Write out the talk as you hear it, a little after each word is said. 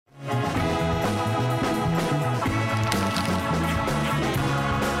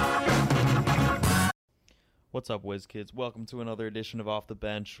What's up, Whiz Kids? Welcome to another edition of Off the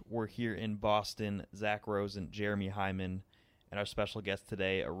Bench. We're here in Boston. Zach Rosen, Jeremy Hyman, and our special guest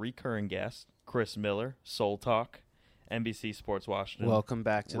today, a recurring guest, Chris Miller, Soul Talk, NBC Sports Washington. Welcome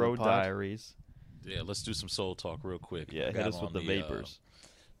back to Road the pod. Diaries. Yeah, let's do some soul talk real quick. Yeah, hit us with the vapors.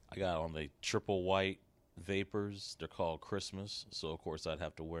 I got on the triple white vapors. They're called Christmas, so of course I'd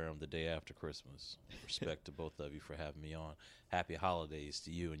have to wear them the day after Christmas. Respect to both of you for having me on. Happy holidays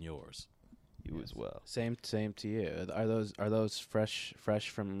to you and yours. You as well. Same to you. Are those fresh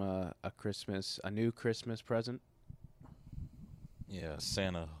from a new Christmas present? Yeah,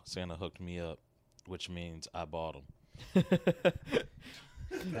 Santa hooked me up, which means I bought them.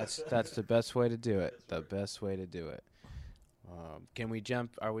 That's the best way to do it. The best way to do it. Can we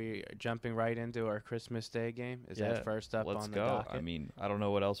jump? Are we jumping right into our Christmas Day game? Is that first up let's on the go. docket? I mean, I don't know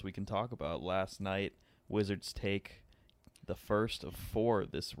what else we can talk about. Last night, Wizards take the first of 4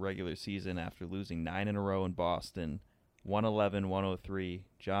 this regular season after losing 9 in a row in Boston. 111-103.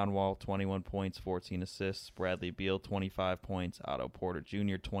 John Wall, 21 points, 14 assists. Bradley Beal, 25 points. Otto Porter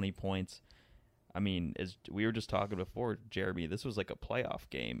Jr., 20 points. I mean, as we were just talking before, Jeremy, this was like a playoff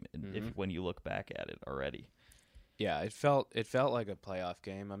game when you look back at it already. Yeah, it felt like a playoff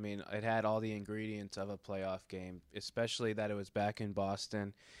game. I mean, it had all the ingredients of a playoff game, especially that it was back in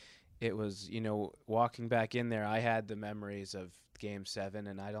Boston. It was, walking back in there, I had the memories of Game 7,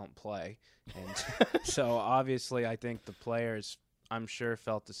 and I don't play. And so, obviously, I think the players, I'm sure,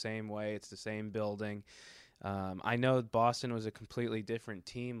 felt the same way. It's the same building. I know Boston was a completely different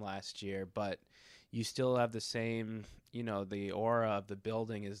team last year, but you still have the same, the aura of the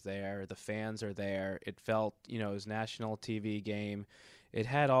building is there. The fans are there. It felt, it was a national TV game. It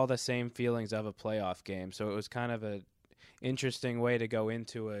had all the same feelings of a playoff game. So it was kind of a interesting way to go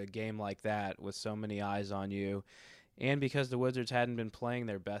into a game like that with so many eyes on you. And because the Wizards hadn't been playing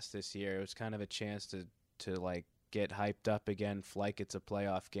their best this year, it was kind of a chance to like get hyped up again like it's a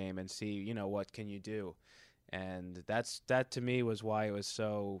playoff game and see, what can you do. And that to me was why it was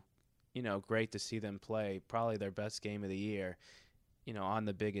so, great to see them play probably their best game of the year, on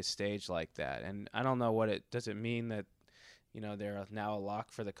the biggest stage like that. And I don't know does it mean that, they're now a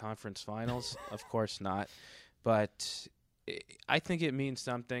lock for the conference finals? Of course not. But I think it means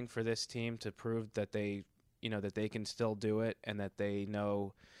something for this team to prove that they can still do it and that they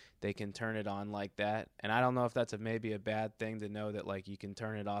know they can turn it on like that. And I don't know if that's maybe a bad thing to know that like you can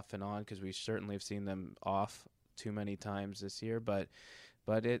turn it off and on, because we certainly have seen them off too many times this year. But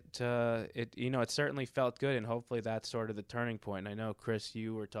it certainly felt good, and hopefully that's sort of the turning point. And I know, Chris,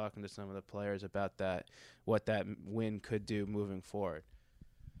 you were talking to some of the players about that, what that win could do moving forward.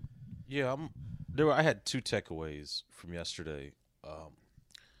 Yeah, I had 2 takeaways from yesterday.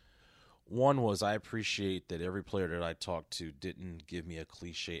 One was I appreciate that every player that I talked to didn't give me a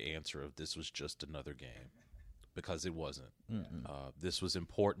cliche answer of this was just another game, because it wasn't. This was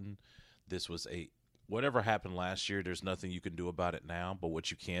important. This was whatever happened last year, there's nothing you can do about it now, but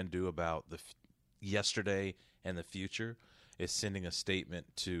what you can do about yesterday and the future is sending a statement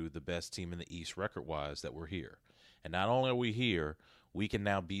to the best team in the East record-wise that we're here. And not only are we here, we can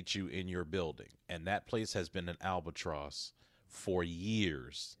now beat you in your building. And that place has been an albatross for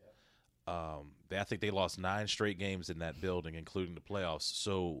years. I think they lost 9 straight games in that building, including the playoffs.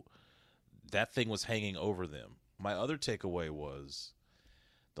 So that thing was hanging over them. My other takeaway was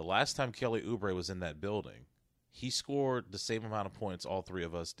the last time Kelly Oubre was in that building, he scored the same amount of points all 3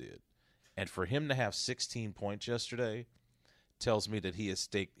 of us did. And for him to have 16 points yesterday tells me that he has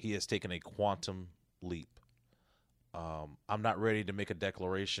taken a quantum leap. I'm not ready to make a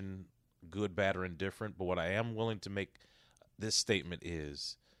declaration, good, bad, or indifferent, but what I am willing to make this statement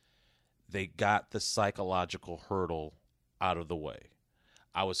is they got the psychological hurdle out of the way.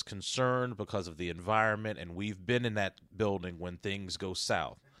 I was concerned because of the environment, and we've been in that building when things go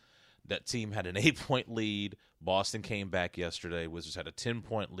south. That team had an 8-point lead. Boston came back yesterday. Wizards had a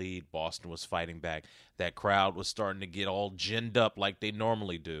 10-point lead. Boston was fighting back. That crowd was starting to get all ginned up like they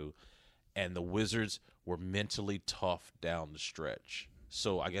normally do, and the Wizards were mentally tough down the stretch.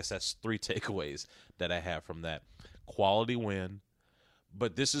 So I guess that's 3 takeaways that I have from that. Quality win.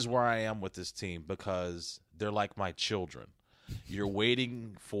 But this is where I am with this team, because they're like my children. You're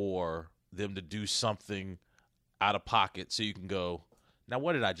waiting for them to do something out of pocket so you can go, now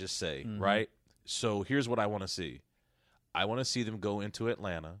what did I just say, right? So here's what I want to see. I want to see them go into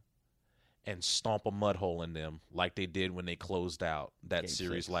Atlanta and stomp a mud hole in them like they did when they closed out that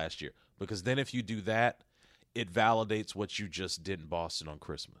series last year. Because then if you do that, it validates what you just did in Boston on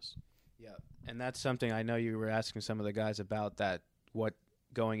Christmas. Yeah, and that's something I know you were asking some of the guys about, that what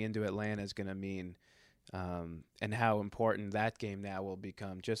going into Atlanta is going to mean and how important that game now will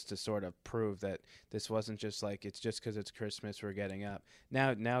become, just to sort of prove that this wasn't just like it's just because it's Christmas we're getting up.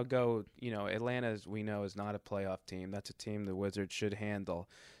 Now go, Atlanta, as we know, is not a playoff team. That's a team the Wizards should handle.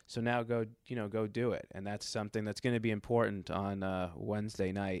 So now go do it, and that's something that's going to be important on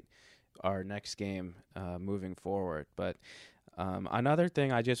Wednesday night, our next game moving forward. But another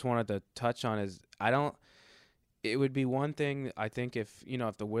thing I just wanted to touch on is it would be one thing, I think, if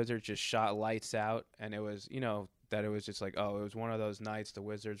the Wizards just shot lights out and it was, that it was just like, oh, it was one of those nights the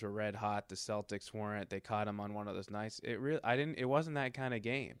Wizards were red hot, the Celtics weren't. They caught them on one of those nights. It wasn't that kind of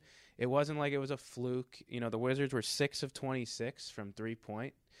game. It wasn't like it was a fluke. The Wizards were 6 of 26 from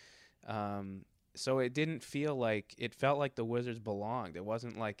 3-point. So it didn't feel like, it felt like the Wizards belonged. It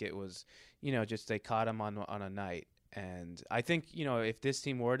wasn't like it was, just they caught them on a night. And I think, if this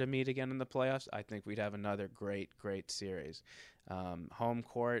team were to meet again in the playoffs, I think we'd have another great, great series. Home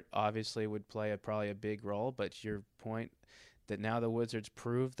court obviously would play probably a big role, but your point that now the Wizards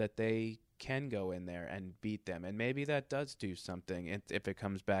prove that they can go in there and beat them. And maybe that does do something if it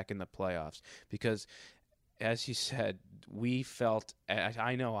comes back in the playoffs. Because, as you said, we felt,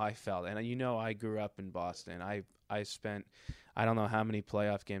 I know I felt, and I grew up in Boston. I spent, I don't know how many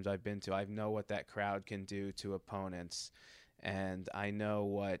playoff games I've been to. I know what that crowd can do to opponents, and I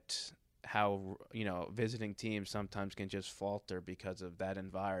know how visiting teams sometimes can just falter because of that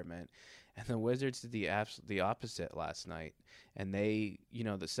environment. And the Wizards did the opposite last night, and they,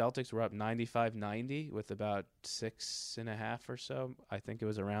 the Celtics were up 95-90 with about 6.5 or so. I think it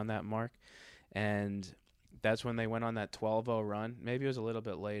was around that mark, and that's when they went on that 12-0 run. Maybe it was a little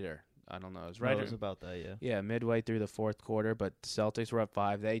bit later. I don't know. It was right. It was about that, yeah. Yeah, midway through the fourth quarter, but the Celtics were up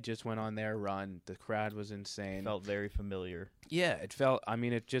 5. They just went on their run. The crowd was insane. Felt very familiar. Yeah, it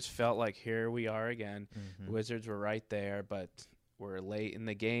just felt like here we are again. Mm-hmm. The Wizards were right there, but we're late in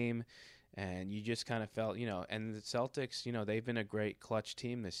the game, and you just kind of felt, and the Celtics, they've been a great clutch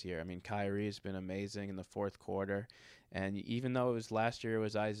team this year. I mean, Kyrie's been amazing in the fourth quarter, and even though it was last year, it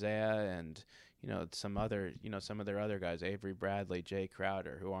was Isaiah and some of their other guys, Avery Bradley, Jay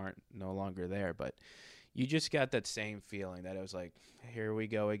Crowder, who aren't no longer there. But you just got that same feeling that it was like, here we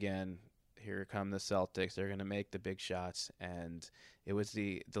go again. Here come the Celtics. They're going to make the big shots. And it was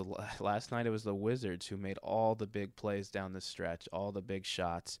the last night, it was the Wizards who made all the big plays down the stretch, all the big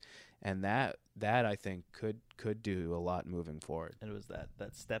shots. And that I think could do a lot moving forward. And it was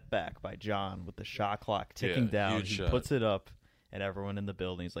that step back by John with the shot clock ticking down. He puts it up. And everyone in the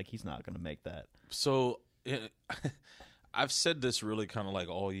building is like, he's not going to make that. So I've said this really kind of like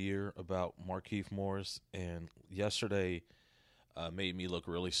all year about Markieff Morris, and yesterday made me look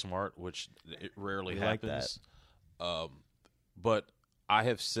really smart, which it rarely happens. Like that. But I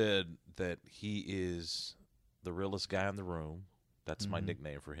have said that he is the realest guy in the room. That's my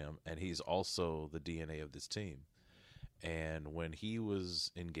nickname for him. And he's also the DNA of this team. And when he was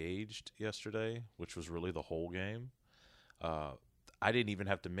engaged yesterday, which was really the whole game, I didn't even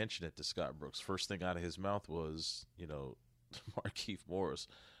have to mention it to Scott Brooks. First thing out of his mouth was, Markieff Morris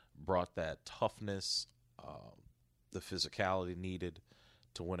brought that toughness, the physicality needed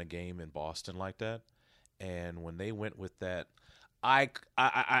to win a game in Boston like that. And when they went with that, I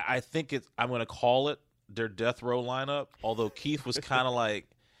think I'm going to call it their death row lineup. Although Keith was kind of like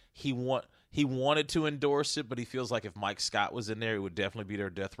he wanted to endorse it, but he feels like if Mike Scott was in there, it would definitely be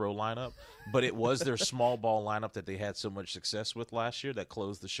their death row lineup. But it was their small ball lineup that they had so much success with last year that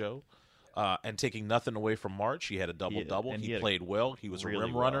closed the show. And taking nothing away from March, he had a double-double. He played well. He was really a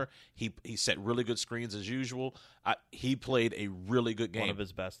rim runner. He set really good screens as usual. He played a really good game. One of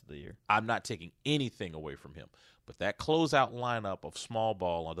his best of the year. I'm not taking anything away from him. But that closeout lineup of small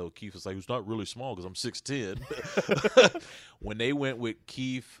ball, although Keith was like, it's not really small because I'm 6'10". When they went with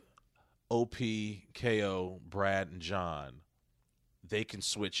Keith, OP, KO, Brad, and John, they can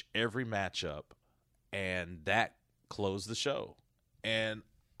switch every matchup, and that closed the show. And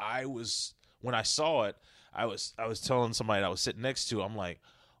when I saw it, I was telling somebody I was sitting next to, I'm like,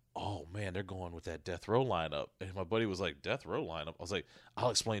 oh man, they're going with that death row lineup. And my buddy was like, death row lineup? I was like,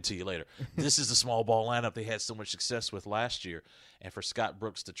 I'll explain it to you later. This is the small ball lineup they had so much success with last year. And for Scott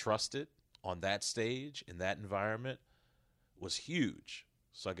Brooks to trust it on that stage, in that environment, was huge.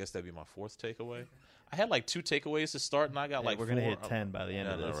 So I guess that'd be my fourth takeaway. I had like 2 takeaways to start, and I got like 4. We're going to hit 10 by the end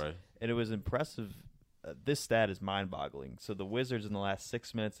of this. Right. And it was impressive. This stat is mind-boggling. So the Wizards in the last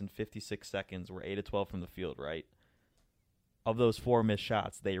 6 minutes and 56 seconds were 8 of 12 from the field, right? Of those 4 missed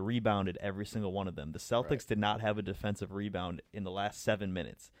shots, they rebounded every single one of them. The Celtics did not have a defensive rebound in the last 7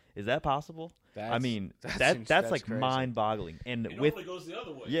 minutes. Is that possible? That's like crazy. Mind-boggling. And it with only goes the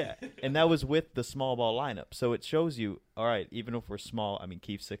other way. Yeah, and that was with the small ball lineup. So it shows you, all right, even if we're small, I mean,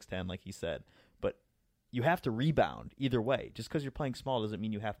 Keith's 6'10", like he said, but you have to rebound either way. Just because you're playing small doesn't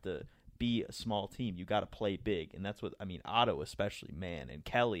mean you have to be a small team. You got to play big, and that's what I mean. Otto especially, man, and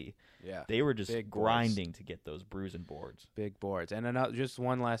Kelly, they were just grinding to get those bruising boards, big boards. And just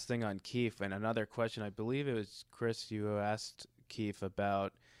one last thing on Keefe, and another question. I believe it was Chris you asked Keefe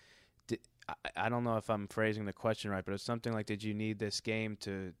about. I don't know if I'm phrasing the question right, but it was something like, did you need this game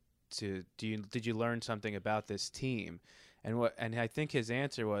did you learn something about this team? And I think his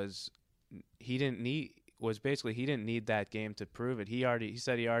answer was he didn't need that game to prove it. He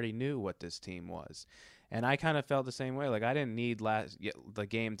said he already knew what this team was. And I kind of felt the same way. Like, I didn't need the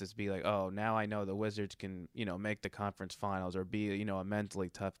game to be like, oh, now I know the Wizards can, make the conference finals or be, a mentally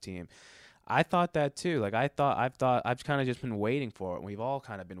tough team. I thought that too. Like, I've kind of just been waiting for it. We've all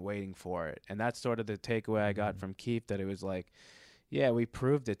kind of been waiting for it. And that's sort of the takeaway I got from Keefe, that it was like, yeah, we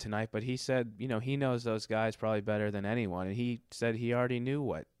proved it tonight, but he said, he knows those guys probably better than anyone. And he said he already knew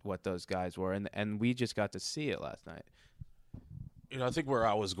what those guys were, and we just got to see it last night. I think where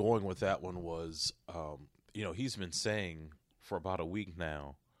I was going with that one was, he's been saying for about a week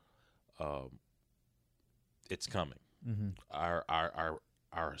now, it's coming. Mm-hmm.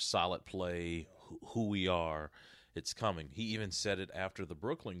 Our solid play, who we are, it's coming. He even said it after the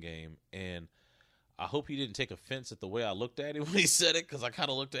Brooklyn game, and I hope he didn't take offense at the way I looked at him when he said it, because I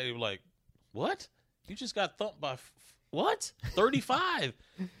kind of looked at him like, what? You just got thumped by what? 35.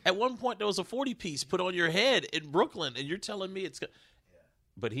 At one point, there was a 40-piece put on your head in Brooklyn, and you're telling me it's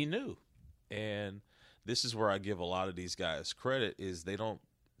 – but he knew. And this is where I give a lot of these guys credit, is they don't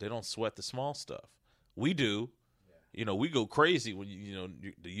sweat the small stuff. We do. We go crazy when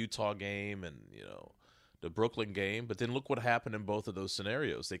the Utah game and the Brooklyn game, but then look what happened in both of those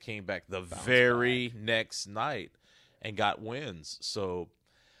scenarios. They came back the very next night and got wins. So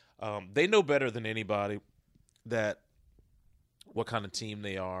they know better than anybody what kind of team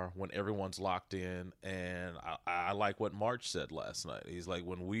they are when everyone's locked in. And I like what March said last night. He's like,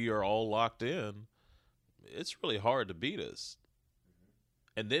 when we are all locked in, it's really hard to beat us.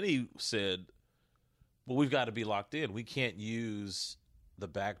 And then he said, well, we've got to be locked in. We can't use the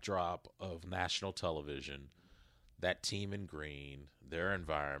backdrop of national television, that team in green, their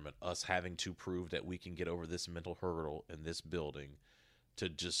environment, us having to prove that we can get over this mental hurdle in this building to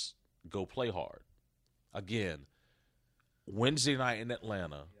just go play hard. Again, Wednesday night in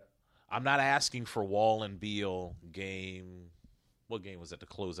Atlanta, I'm not asking for Wall and Beal game. What game was that? The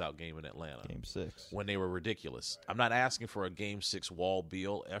closeout game in Atlanta. Game 6. When they were ridiculous. I'm not asking for a Game 6 Wall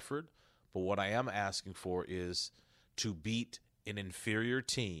Beal effort. But what I am asking for is to beat an inferior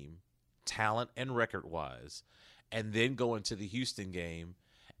team, talent and record-wise, and then go into the Houston game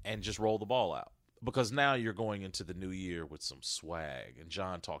and just roll the ball out. Because now you're going into the new year with some swag, and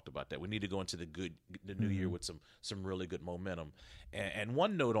John talked about that. We need to go into the new year with some really good momentum. And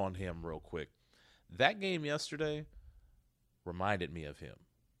one note on him real quick. That game yesterday reminded me of him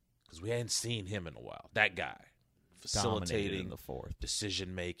because we hadn't seen him in a while. That guy, facilitating, in the fourth,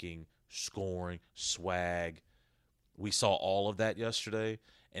 decision-making, scoring, swag. We saw all of that yesterday,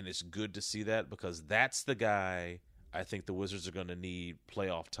 and it's good to see that because that's the guy I think the Wizards are going to need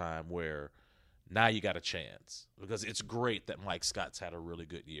playoff time where now you got a chance. Because it's great that Mike Scott's had a really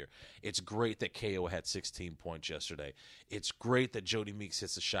good year. It's great that KO had 16 points yesterday. It's great that Jody Meeks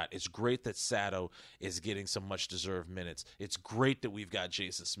hits a shot. It's great that Sato is getting some much-deserved minutes. It's great that we've got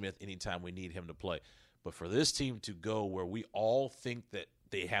Jason Smith anytime we need him to play. But for this team to go where we all think that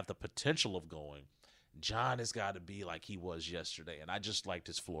they have the potential of going, John has got to be like he was yesterday, and I just liked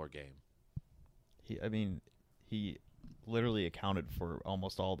his floor game. He literally accounted for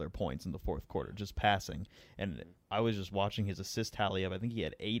almost all their points in the fourth quarter, just passing. And I was just watching his assist tally up. I think he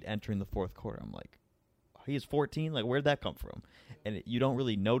had 8 entering the fourth quarter. I'm like, he has 14? Like, where'd that come from? And you don't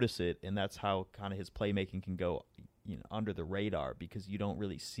really notice it, and that's how kind of his playmaking can go under the radar because you don't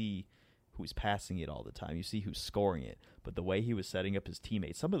really see who's passing it all the time. You see who's scoring it. But the way he was setting up his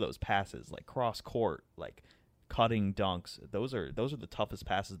teammates, some of those passes, like cross court, like cutting dunks, those are the toughest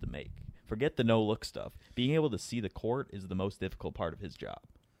passes to make. Forget the no look stuff. Being able to see the court is the most difficult part of his job.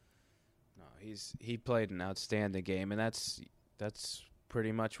 No, he played an outstanding game, and that's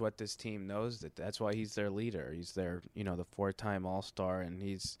pretty much what this team knows. That's why he's their leader. He's their the 4-time All-Star, and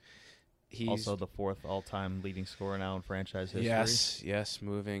he's also the 4th all-time leading scorer now in franchise history. Yes,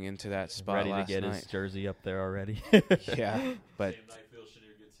 moving into that spot. Ready last to get night. His jersey up there already. Yeah, but Same night Phil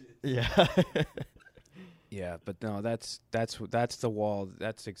Chenier gets hit. yeah. Yeah, but no, that's the wall.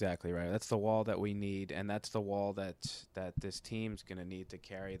 That's exactly right. That's the wall that we need, and that's the wall that this team's going to need to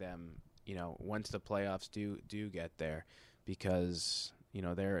carry them. Once the playoffs do get there, because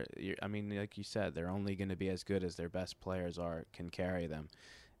like you said, they're only going to be as good as their best players can carry them.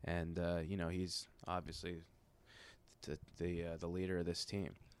 and he's obviously the leader of this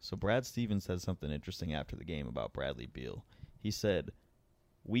team. So Brad Stevens said something interesting after the game about Bradley Beal. He said,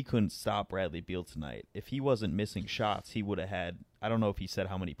 we couldn't stop Bradley Beal tonight. If he wasn't missing shots, he would have had, I don't know if he said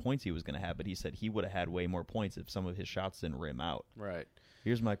how many points he was going to have, but he said he would have had way more points if some of his shots didn't rim out. Right.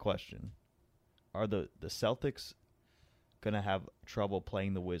 Here's my question. Are the Celtics going to have trouble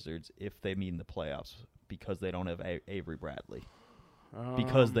playing the Wizards if they meet in the playoffs because they don't have Avery Bradley?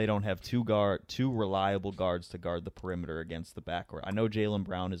 Because they don't have two reliable guards to guard the perimeter against the backcourt. I know Jaylen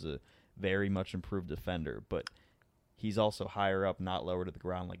Brown is a very much improved defender, but he's also higher up, not lower to the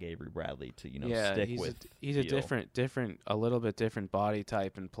ground like Avery Bradley to stick with. He's a different, a little bit different body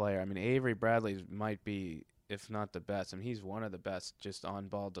type and player. I mean, Avery Bradley might be, if not the best. I mean, he's one of the best just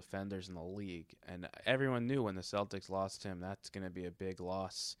on-ball defenders in the league, and everyone knew when the Celtics lost him that's going to be a big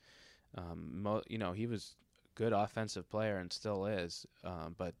loss. He was good offensive player and still is,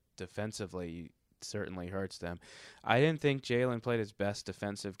 but defensively certainly hurts them. I didn't think Jaylen played his best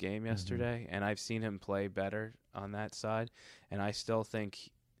defensive game yesterday, and I've seen him play better on that side, and I still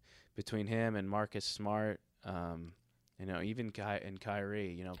think between him and Marcus Smart, even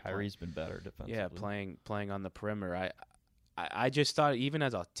Kyrie, Kyrie's been better defensively. Yeah, playing on the perimeter. I just thought even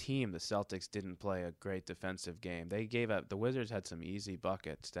as a team, the Celtics didn't play a great defensive game. They gave up. The Wizards had some easy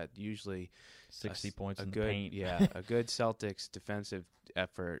buckets that usually 60 points in the paint. Yeah, a good Celtics defensive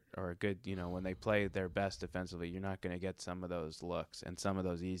effort or a good, when they play their best defensively, you're not going to get some of those looks and some of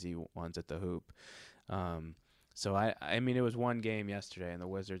those easy ones at the hoop. So I mean, it was one game yesterday, and the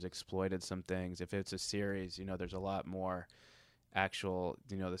Wizards exploited some things. If it's a series, there's a lot more actual,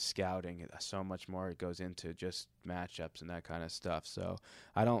 the scouting, so much more it goes into just matchups and that kind of stuff. So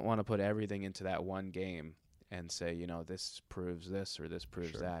I don't want to put everything into that one game and say, this proves this or this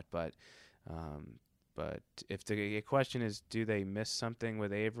proves that. But if the question is, do they miss something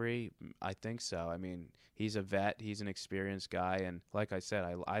with Avery? I think so. I mean, he's a vet. He's an experienced guy. And like I said,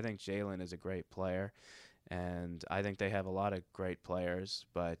 I think Jaylen is a great player. And I think they have a lot of great players.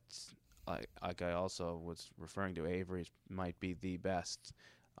 But like I also was referring to, Avery might be the best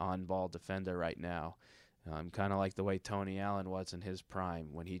on-ball defender right now. Kind of like the way Tony Allen was in his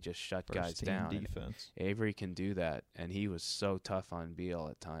prime when he just shut guys down. Defense. Avery can do that, and he was so tough on Beal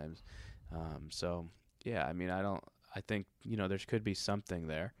at times. So yeah, I mean, I think there could be something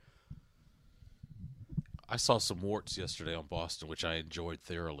there. I saw some warts yesterday on Boston, which I enjoyed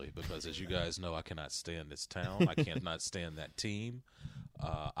thoroughly because, as you guys know, I cannot stand this town. I cannot stand that team.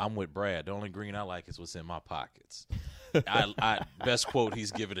 I'm with Brad. The only green I like is what's in my pockets. Best quote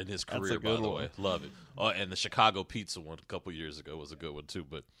he's given in his career, by the way. Love it. And the Chicago pizza one a couple years ago was a good one too.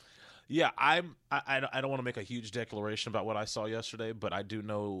 But yeah, I don't want to make a huge declaration about what I saw yesterday, but I do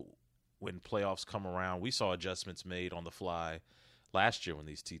know when playoffs come around, we saw adjustments made on the fly last year when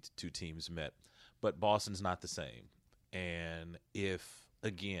these two teams met. But Boston's not the same. And if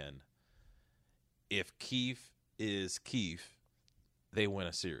Keith is Keith, they win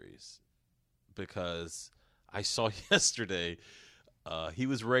a series. Because I saw yesterday he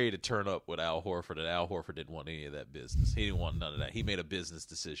was ready to turn up with Al Horford, and Al Horford didn't want any of that business. He didn't want none of that. He made a business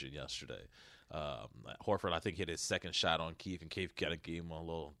decision yesterday. Horford, I think, hit his second shot on Keith, and Keith kind of gave him a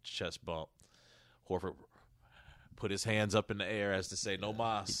little chest bump. Horford put his hands up in the air as to say, no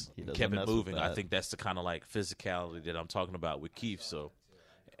mas. He kept it moving. I think that's the kind of like physicality that I'm talking about with Keith. So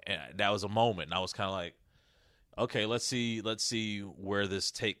that was a moment, and I was kind of like, okay, let's see where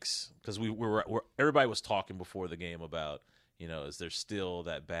this takes, because everybody was talking before the game about, is there still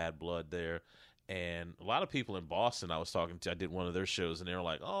that bad blood there? And a lot of people in Boston I was talking to, I did one of their shows, and they were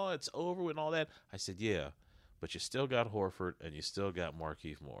like, oh, it's over and all that. I said, yeah, but you still got Horford and you still got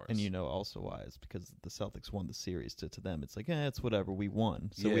Markieff Morris. And also why? It's because the Celtics won the series. To them, it's like, it's whatever, we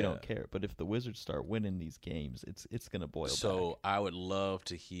won, so we don't care. But if the Wizards start winning these games, it's going to boil back. So I would love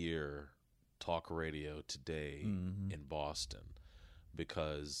to hear talk radio today in Boston,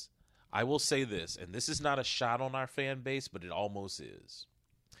 because I will say this, and this is not a shot on our fan base, but it almost is.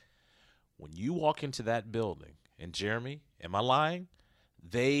 When you walk into that building, and Jeremy, am I lying?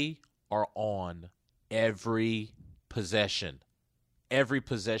 They are on every possession. Every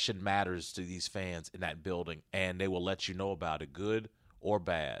possession matters to these fans in that building, and they will let you know about it, good or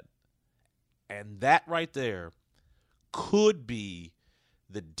bad. And that right there could be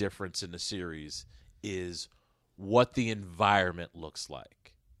the difference in the series, is what the environment looks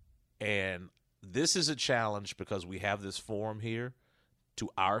like. And this is a challenge because we have this forum here to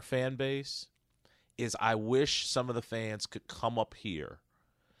our fan base, is I wish some of the fans could come up here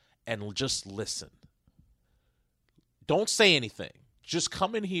and just listen. Don't say anything. Just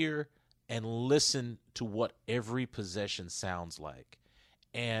come in here and listen to what every possession sounds like.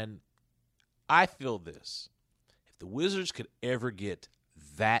 And I feel this. If the Wizards could ever get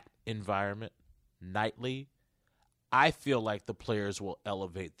that environment nightly, I feel like the players will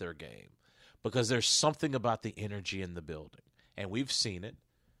elevate their game because there's something about the energy in the building. And we've seen it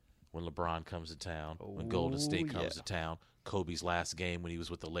when LeBron comes to town, when Golden State comes to town, Kobe's last game when he was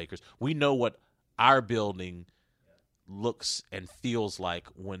with the Lakers. We know what our building looks and feels like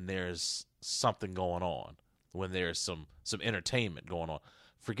when there's something going on, when there's some entertainment going on.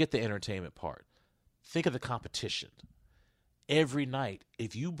 Forget the entertainment part. Think of the competition. Every night,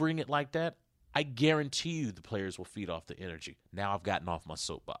 if you bring it like that, I guarantee you the players will feed off the energy. Now I've gotten off my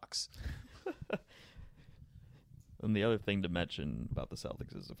soapbox. And the other thing to mention about the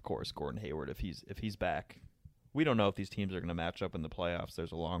Celtics is, of course, Gordon Hayward. If he's back, we don't know if these teams are going to match up in the playoffs.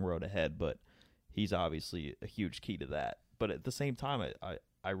 There's a long road ahead, but he's obviously a huge key to that. But at the same time,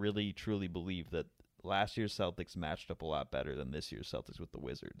 I really, truly believe that last year's Celtics matched up a lot better than this year's Celtics with the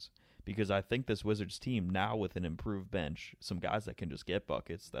Wizards. Because I think this Wizards team now with an improved bench, some guys that can just get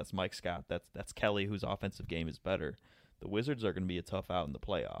buckets, that's Mike Scott, that's Kelly, whose offensive game is better. The Wizards are going to be a tough out in the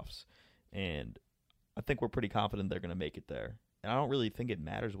playoffs. And I think we're pretty confident they're going to make it there. And I don't really think it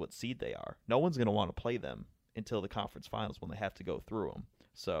matters what seed they are. No one's going to want to play them until the conference finals when they have to go through them.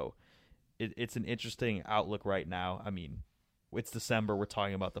 So it's an interesting outlook right now. I mean, it's December. We're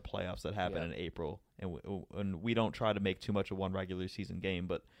talking about the playoffs that happen in April. And we don't try to make too much of one regular season game.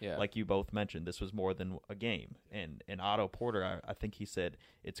 But like you both mentioned, this was more than a game. And Otto Porter, I think he said,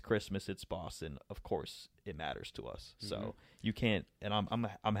 it's Christmas, it's Boston. Of course, it matters to us. Mm-hmm. So you can't – and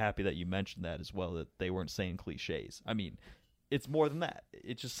I'm happy that you mentioned that as well, that they weren't saying cliches. I mean, it's more than that.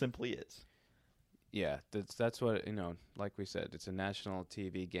 It just simply is. Yeah, that's what, like we said, it's a national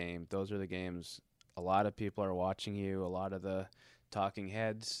TV game. Those are the games a lot of people are watching you. A lot of the talking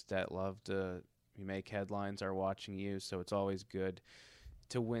heads that love to make headlines are watching you. So it's always good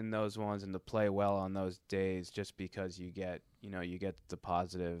to win those ones and to play well on those days just because you get the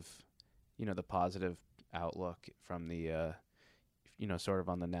positive, the positive outlook from the, sort of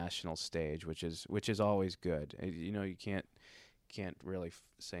on the national stage, which is always good. You can't really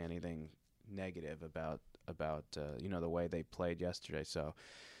say anything negative about the way they played yesterday. So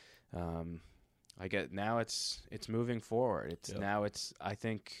I get now it's moving forward. I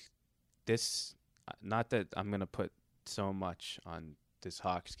think this, not that I'm going to put so much on this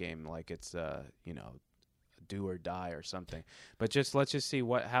Hawks game like it's do or die or something, but let's just see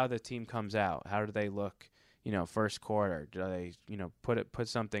how the team comes out. How do they look first quarter? Do they put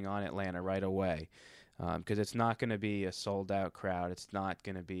something on Atlanta right away? Because it's not going to be a sold out crowd. It's not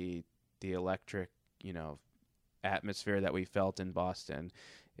going to be the electric, atmosphere that we felt in Boston.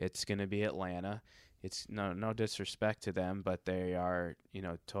 It's going to be Atlanta. It's no disrespect to them, but they are,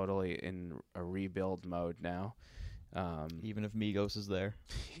 totally in a rebuild mode now. Even if Migos is there.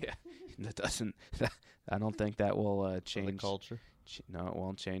 Yeah, I don't think that will change the culture. No, it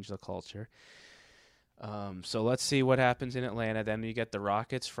won't change the culture. So let's see what happens in Atlanta. Then you get the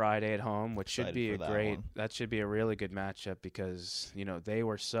Rockets Friday at home, which should be that should be a really good matchup because, they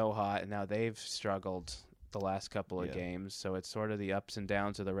were so hot and now they've struggled the last couple of games. So it's sort of the ups and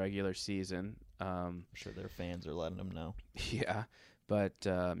downs of the regular season. I'm sure their fans are letting them know. Yeah. But,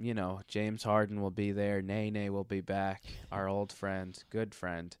 James Harden will be there. Nene will be back, our old friend, good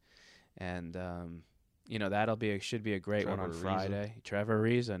friend. And, should be a great one on Friday. Trevor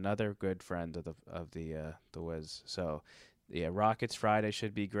Ariza, another good friend of the Wiz. So, Rockets Friday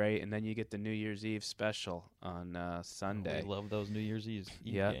should be great, and then you get the New Year's Eve special on Sunday. We love those New Year's Eve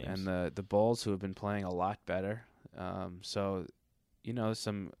games. And the Bulls, who have been playing a lot better. And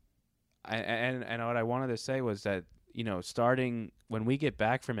what I wanted to say was that starting when we get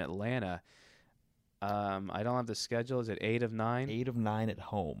back from Atlanta. I don't have the schedule. Is it 8 of 9? 8 of 9 at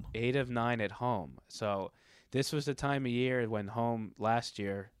home. 8 of 9 at home. So this was the time of year when last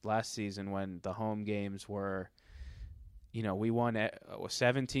season, when the home games were, we won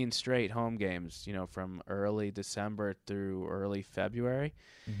 17 straight home games, from early December through early February.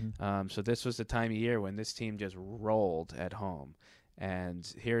 Mm-hmm. So this was the time of year when this team just rolled at home. And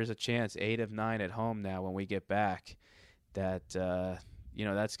here's a chance, 8 of 9 at home now when we get back, that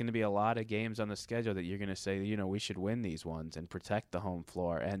that's going to be a lot of games on the schedule that you're going to say, we should win these ones and protect the home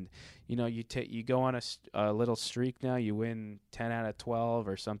floor. And, you go on a little streak now, you win 10 out of 12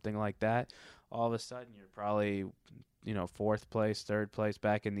 or something like that. All of a sudden, you're probably, fourth place, third place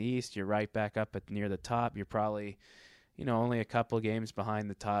back in the East. You're right back up near the top. You're probably, only a couple games behind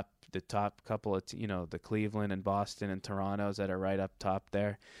the top couple of, the Cleveland and Boston and Torontos that are right up top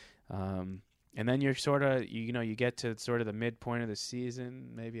there. And then you're sort of, you get to sort of the midpoint of the season,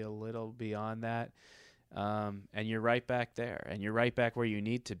 maybe a little beyond that. and you're right back there, and you're right back where you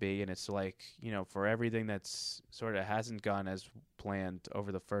need to be. And it's like, for everything that's sort of hasn't gone as planned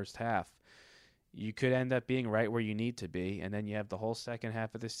over the first half, you could end up being right where you need to be, and then you have the whole second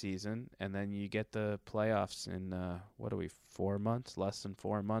half of the season, and then you get the playoffs in 4 months, less than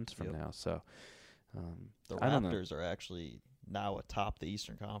 4 months from now. So the Raptors are actually now atop the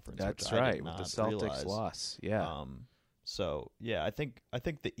Eastern Conference. That's which I right, did with not the Celtics realize. loss. Yeah. So yeah, I think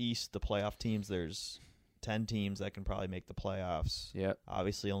the East, the playoff teams, there's 10 teams that can probably make the playoffs. Yep.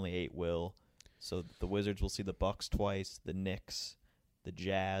 Obviously, only 8 will. So the Wizards will see the Bucks twice, the Knicks, the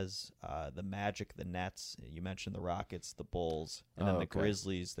Jazz, the Magic, the Nets. You mentioned the Rockets, the Bulls, and then the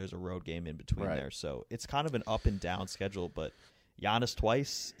Grizzlies. There's a road game in between there. So it's kind of an up and down schedule, but Giannis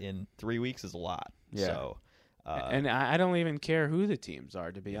twice in 3 weeks is a lot. Yeah. So, and I don't even care who the teams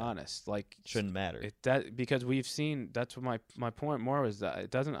are, to be honest. Like, shouldn't matter. Because we've seen, that's what my point more was,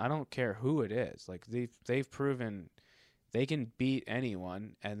 that I don't care who it is. Like, they've proven they can beat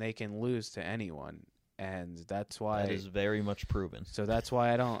anyone and they can lose to anyone. And that's why that is very much proven. So that's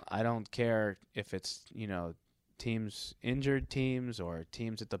why I don't care if it's, teams, injured teams, or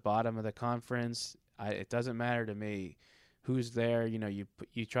teams at the bottom of the conference. It doesn't matter to me who's there. You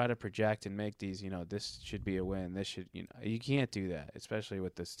try to project and make these, this should be a win. This should, you can't do that, especially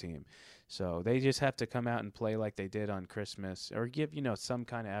with this team. So they just have to come out and play like they did on Christmas, or give, some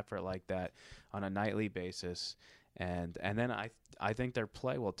kind of effort like that on a nightly basis. And then I think their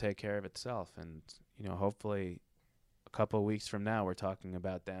play will take care of itself. And, hopefully a couple of weeks from now, we're talking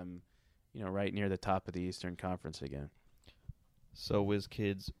about them, right near the top of the Eastern Conference again. So, Wiz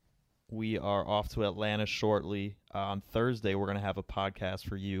Kids, we are off to Atlanta shortly. On Thursday, we're going to have a podcast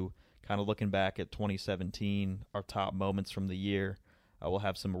for you, kind of looking back at 2017, our top moments from the year. We'll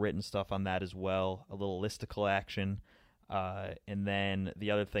have some written stuff on that as well, a little listicle action. And then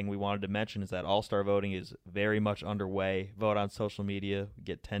the other thing we wanted to mention is that All-Star voting is very much underway. Vote on social media. We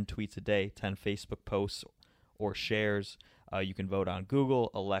get 10 tweets a day, 10 Facebook posts or shares. You can vote on Google,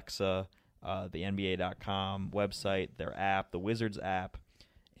 Alexa, the NBA.com website, their app, the Wizards app.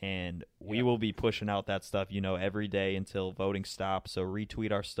 And we will be pushing out that stuff, every day until voting stops. So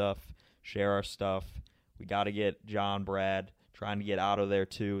retweet our stuff, share our stuff. We got to get John, Brad, trying to get out of there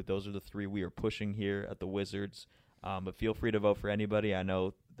too. Those are the 3 we are pushing here at the Wizards. But feel free to vote for anybody. I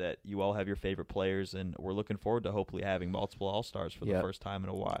know that you all have your favorite players, and we're looking forward to hopefully having multiple All-Stars for the first time in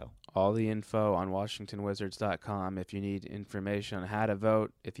a while. All the info on WashingtonWizards.com. If you need information on how to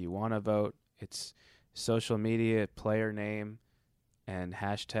vote, if you want to vote, it's social media, player name, and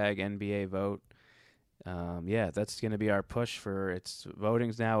hashtag NBA vote. That's going to be our push for it's.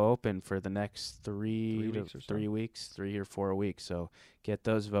 Voting's now open for the next 3 or 4 weeks. So get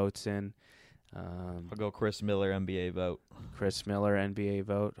those votes in. I'll go Chris Miller, NBA vote. Chris Miller, NBA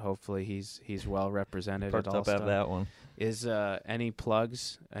vote. Hopefully he's well represented at All-Star. Perked up at that one. Is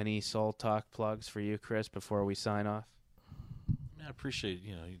any Soul Talk plugs for you, Chris, before we sign off? Man, I appreciate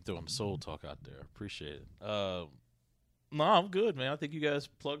you throwing Soul Talk out there. Appreciate it. No, I'm good, man. I think you guys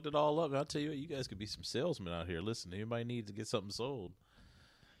plugged it all up. I'll tell you what, you guys could be some salesmen out here. Listen, anybody needs to get something sold.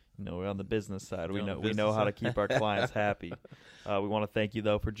 We're on the business side. We know how to keep our clients happy. We want to thank you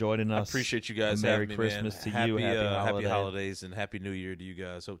though for joining us. I appreciate you guys. Merry Christmas to you. Happy holidays and Happy New Year to you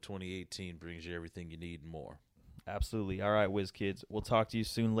guys. Hope 2018 brings you everything you need and more. Absolutely. All right, Wiz Kids. We'll talk to you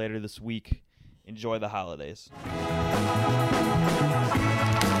soon later this week. Enjoy the holidays.